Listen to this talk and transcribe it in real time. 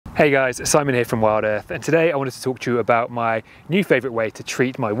Hey guys, Simon here from Wild Earth, and today I wanted to talk to you about my new favourite way to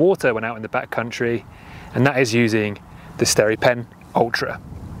treat my water when out in the backcountry, and that is using the Steripen Ultra.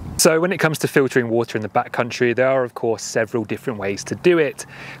 So when it comes to filtering water in the backcountry, there are of course several different ways to do it.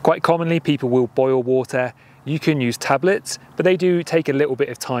 Quite commonly people will boil water. You can use tablets, but they do take a little bit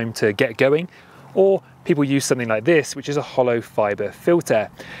of time to get going. Or people use something like this, which is a hollow fibre filter.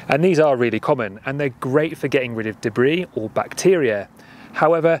 And these are really common, and they're great for getting rid of debris or bacteria.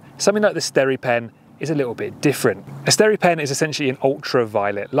 However, something like the Steripen is a little bit different. A Steripen is essentially an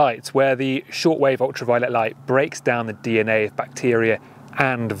ultraviolet light, where the shortwave ultraviolet light breaks down the DNA of bacteria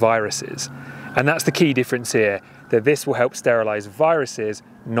and viruses. And that's the key difference here, that this will help sterilize viruses,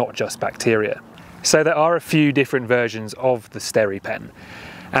 not just bacteria. So there are a few different versions of the Steripen.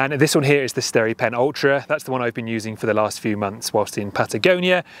 And this one here is the Steripen Ultra. That's the one I've been using for the last few months whilst in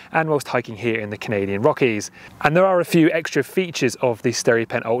Patagonia and whilst hiking here in the Canadian Rockies. And there are a few extra features of the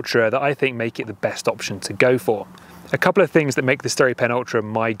Steripen Ultra that I think make it the best option to go for. A couple of things that make the Steripen Ultra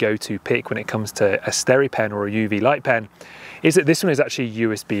my go-to pick when it comes to a Steripen or a UV light pen is that this one is actually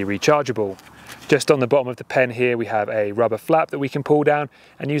USB rechargeable. Just on the bottom of the pen here we have a rubber flap that we can pull down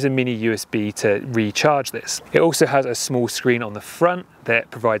and use a mini USB to recharge this. It also has a small screen on the front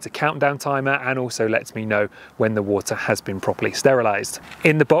that provides a countdown timer and also lets me know when the water has been properly sterilized.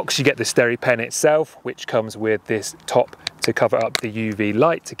 In the box you get the Steripen itself, which comes with this top to cover up the UV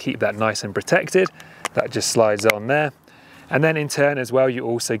light to keep that nice and protected. That just slides on there. And then in turn as well you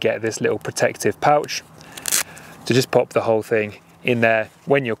also get this little protective pouch to just pop the whole thing in there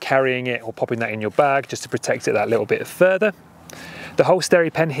when you're carrying it or popping that in your bag just to protect it that little bit further. The whole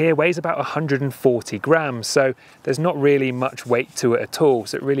Steripen here weighs about 140 grams, so there's not really much weight to it at all,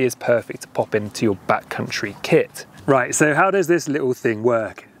 so it really is perfect to pop into your backcountry kit. Right, so how does this little thing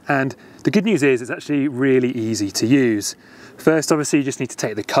work? And the good news is it's actually really easy to use. First, obviously, you just need to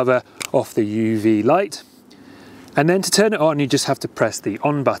take the cover off the UV light, and then to turn it on you just have to press the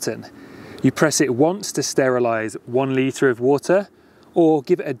on button. You press it once to sterilize 1 litre of water, or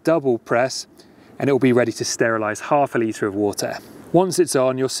give it a double press and it will be ready to sterilize half a litre of water. Once it's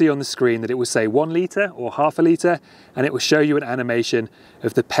on, you'll see on the screen that it will say 1 litre or half a litre, and it will show you an animation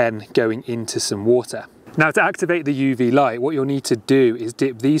of the pen going into some water. Now to activate the UV light, what you'll need to do is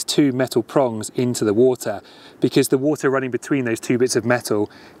dip these two metal prongs into the water, because the water running between those two bits of metal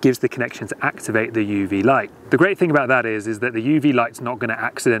gives the connection to activate the UV light. The great thing about that is that the UV light's not going to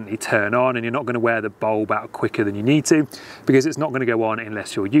accidentally turn on, and you're not going to wear the bulb out quicker than you need to, because it's not going to go on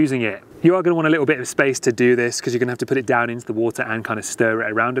unless you're using it. You are going to want a little bit of space to do this, because you're going to have to put it down into the water and kind of stir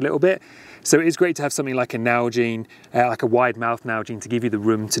it around a little bit. So it is great to have something like a Nalgene, like a wide mouth Nalgene, to give you the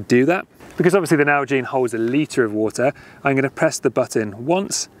room to do that. Because obviously the Nalgene holds a litre of water, I'm going to press the button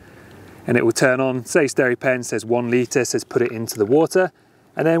once and it will turn on. Say Steripen says 1 litre, says put it into the water.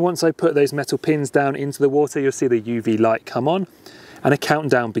 And then once I put those metal pins down into the water, you'll see the UV light come on and a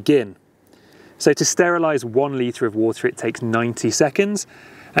countdown begin. So to sterilise 1 litre of water, it takes 90 seconds.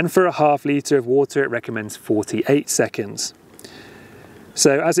 And for a half litre of water, it recommends 48 seconds.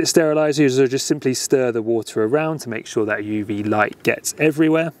 So as it sterilises, you'll just simply stir the water around to make sure that UV light gets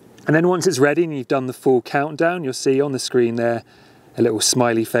everywhere. And then once it's ready and you've done the full countdown, you'll see on the screen there, a little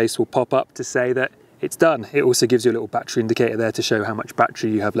smiley face will pop up to say that it's done. It also gives you a little battery indicator there to show how much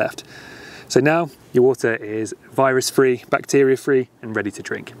battery you have left. So now your water is virus-free, bacteria-free and ready to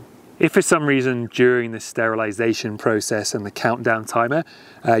drink. If for some reason during the sterilisation process and the countdown timer,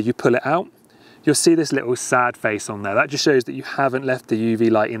 you pull it out, you'll see this little sad face on there. That just shows that you haven't left the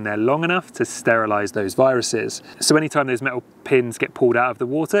UV light in there long enough to sterilise those viruses. So anytime those metal pins get pulled out of the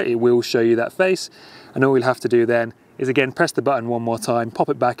water, it will show you that face. And all you'll have to do then is again, press the button one more time, pop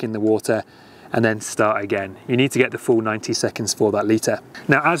it back in the water, and then start again. You need to get the full 90 seconds for that litre.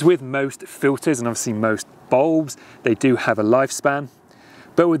 Now, as with most filters and obviously most bulbs, they do have a lifespan.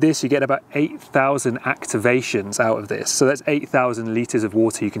 But with this, you get about 8,000 activations out of this. So that's 8,000 litres of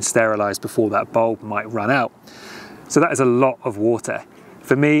water you can sterilise before that bulb might run out. So that is a lot of water.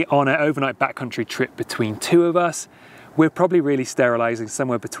 For me, on an overnight backcountry trip between two of us, we're probably really sterilising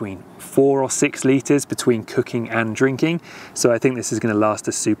somewhere between 4 or 6 litres between cooking and drinking. So I think this is going to last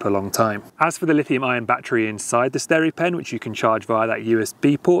a super long time. As for the lithium-ion battery inside the Steripen, which you can charge via that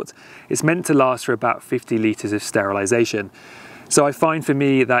USB port, it's meant to last for about 50 litres of sterilisation. So I find for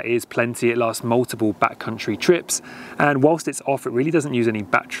me that is plenty. It lasts multiple backcountry trips, and whilst it's off, it really doesn't use any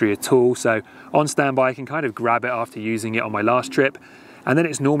battery at all. So on standby, I can kind of grab it after using it on my last trip, and then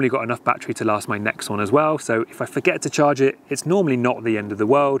it's normally got enough battery to last my next one as well. So if I forget to charge it, it's normally not the end of the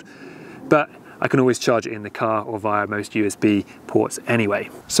world. But I can always charge it in the car or via most USB ports anyway.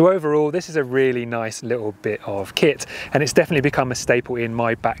 So overall, this is a really nice little bit of kit, and it's definitely become a staple in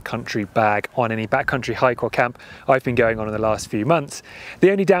my backcountry bag on any backcountry hike or camp I've been going on in the last few months.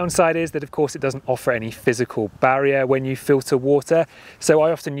 The only downside is that, of course, it doesn't offer any physical barrier when you filter water, so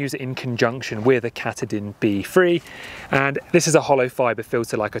I often use it in conjunction with a Katadyn B3, and this is a hollow fibre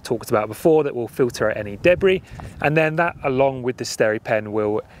filter like I talked about before that will filter out any debris, and then that along with the Steripen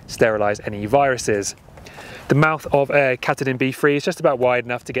will sterilise any viruses. The mouth of a Katadyn B3 is just about wide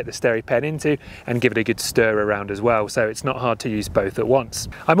enough to get the Steripen into and give it a good stir around as well, so it's not hard to use both at once.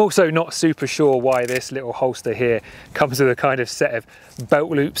 I'm also not super sure why this little holster here comes with a kind of set of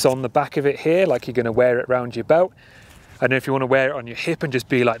belt loops on the back of it here, like you're going to wear it around your belt. I don't know if you want to wear it on your hip and just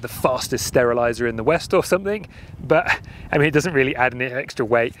be like the fastest sterilizer in the West or something, but I mean, it doesn't really add any extra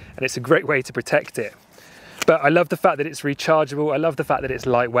weight, and it's a great way to protect it. But I love the fact that it's rechargeable, I love the fact that it's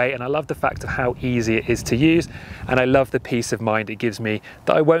lightweight, and I love the fact of how easy it is to use, and I love the peace of mind it gives me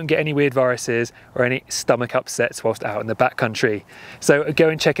that I won't get any weird viruses or any stomach upsets whilst out in the backcountry. So go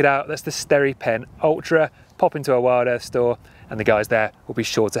and check it out. That's the Steripen Ultra. Pop into a Wild Earth store and the guys there will be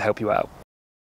sure to help you out.